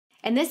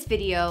In this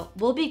video,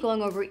 we'll be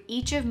going over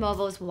each of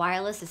Movo's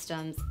wireless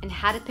systems and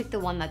how to pick the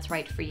one that's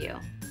right for you.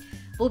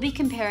 We'll be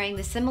comparing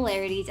the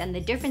similarities and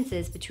the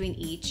differences between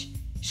each,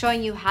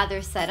 showing you how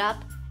they're set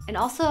up, and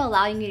also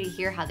allowing you to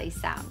hear how they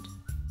sound.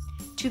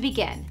 To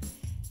begin,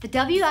 the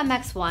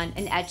WMX1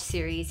 and Edge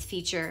series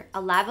feature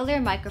a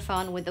lavalier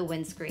microphone with a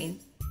windscreen,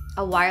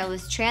 a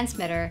wireless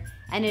transmitter,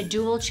 and a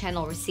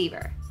dual-channel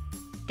receiver.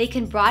 They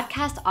can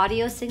broadcast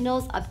audio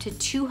signals up to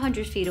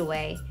 200 feet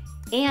away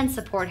and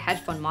support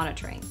headphone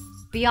monitoring.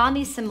 Beyond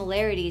these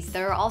similarities,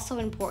 there are also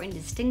important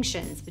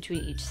distinctions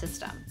between each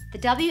system. The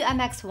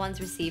WMX1's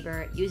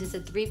receiver uses a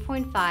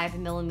 3.5mm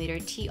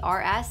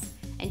TRS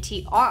and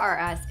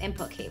TRRS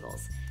input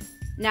cables.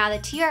 Now, the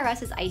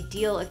TRS is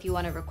ideal if you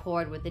want to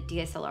record with a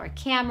DSLR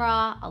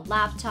camera, a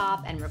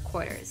laptop, and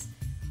recorders,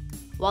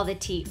 while the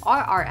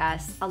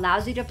TRRS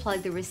allows you to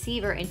plug the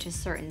receiver into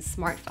certain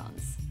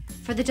smartphones.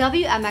 For the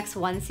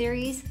WMX1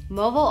 series,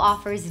 Movo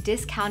offers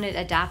discounted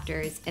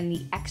adapters in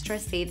the extra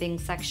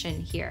savings section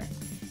here.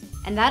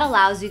 And that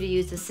allows you to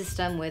use the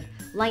system with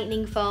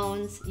Lightning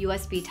phones,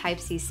 USB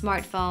Type-C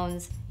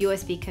smartphones,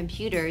 USB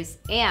computers,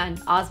 and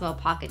Osmo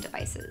Pocket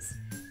devices.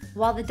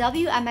 While the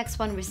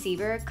WMX1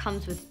 receiver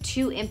comes with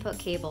 2 input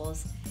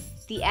cables,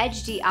 the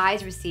Edge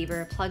DI's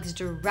receiver plugs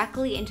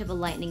directly into the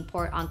Lightning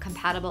port on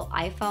compatible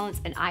iPhones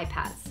and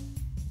iPads.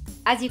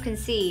 As you can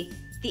see,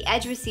 the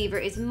Edge receiver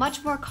is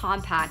much more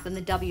compact than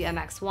the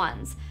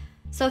WMX1's,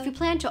 so if you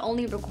plan to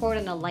only record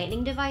on a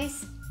Lightning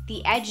device,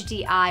 the Edge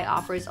DI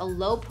offers a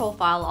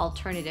low-profile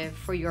alternative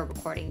for your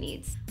recording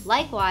needs.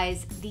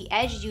 Likewise, the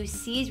Edge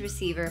UC's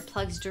receiver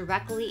plugs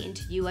directly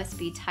into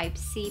USB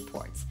Type-C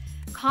ports,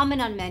 common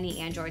on many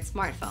Android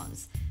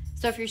smartphones.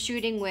 So if you're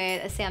shooting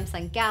with a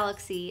Samsung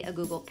Galaxy, a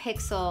Google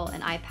Pixel,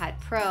 an iPad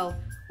Pro,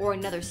 or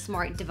another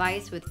smart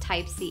device with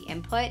Type-C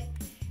input,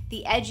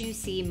 the Edge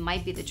UC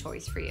might be the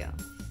choice for you.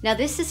 Now,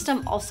 this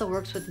system also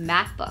works with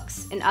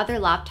MacBooks and other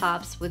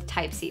laptops with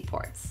Type-C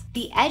ports.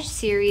 The Edge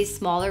series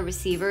smaller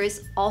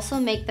receivers also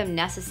make them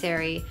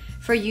necessary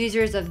for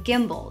users of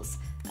gimbals,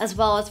 as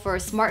well as for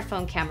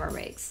smartphone camera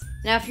rigs.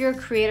 Now, if you're a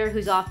creator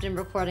who's often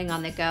recording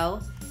on the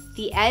go,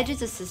 the Edge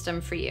is a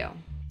system for you.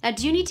 Now,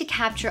 do you need to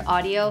capture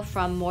audio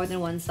from more than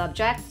one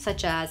subject,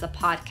 such as a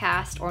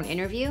podcast or an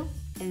interview?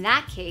 In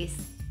that case,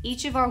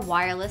 each of our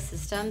wireless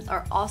systems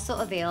are also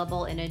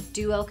available in a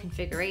duo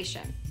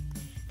configuration.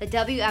 The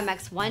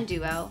WMX1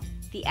 Duo,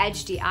 the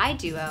Edge DI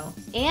Duo,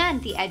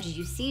 and the Edge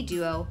UC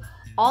Duo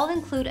all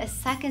include a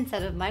second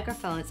set of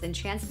microphones and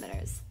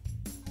transmitters.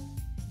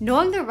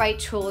 Knowing the right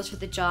tools for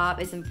the job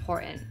is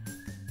important,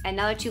 and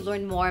now that you've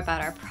learned more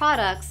about our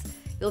products,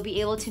 you'll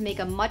be able to make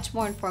a much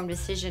more informed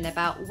decision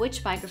about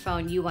which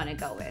microphone you want to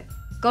go with.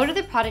 Go to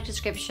the product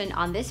description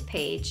on this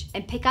page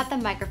and pick out the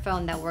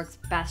microphone that works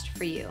best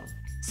for you.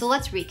 So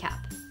let's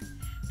recap.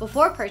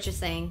 Before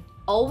purchasing,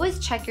 always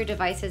check your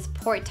device's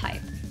port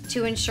type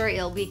to ensure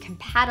it'll be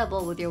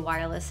compatible with your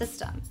wireless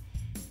system.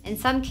 In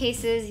some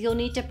cases, you'll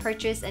need to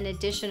purchase an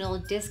additional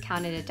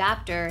discounted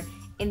adapter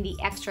in the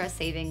extra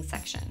savings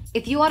section.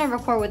 If you want to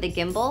record with a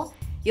gimbal,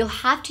 you'll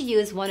have to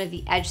use one of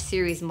the Edge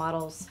series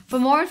models. For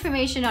more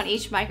information on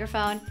each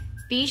microphone,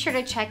 be sure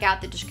to check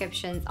out the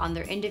descriptions on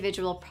their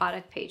individual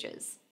product pages.